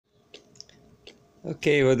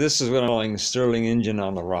Okay, well, this is what I'm calling Stirling Engine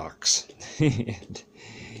on the rocks.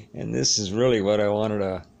 And this is really what I wanted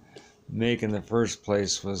to make in the first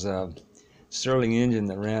place, was a Stirling engine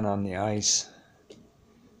that ran on the ice.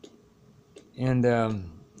 And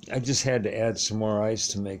I just had to add some more ice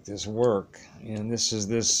to make this work. And this is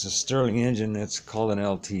this Stirling engine that's called an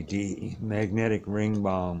LTD, magnetic ring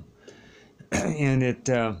bomb. And it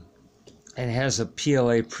has a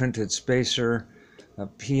PLA printed spacer, a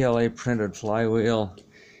PLA printed flywheel,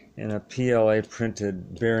 and a PLA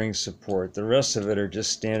printed bearing support. The rest of it are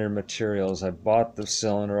just standard materials. I bought the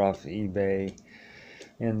cylinder off eBay,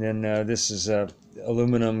 and then this is a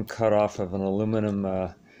aluminum cut off of an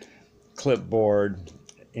aluminum clipboard,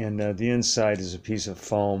 and the inside is a piece of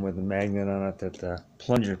foam with a magnet on it that the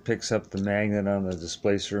plunger picks up the magnet on the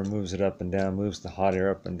displacer, moves it up and down, moves the hot air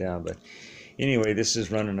up and down. But anyway, this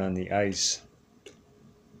is running on the ice.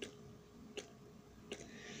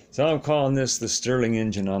 So I'm calling this the Stirling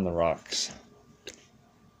engine on the rocks.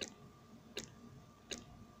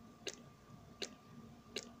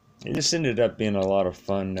 It just ended up being a lot of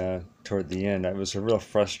fun toward the end. It was a real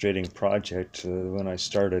frustrating project when I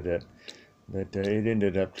started it, but it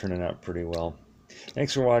ended up turning out pretty well.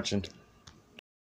 Thanks for watching.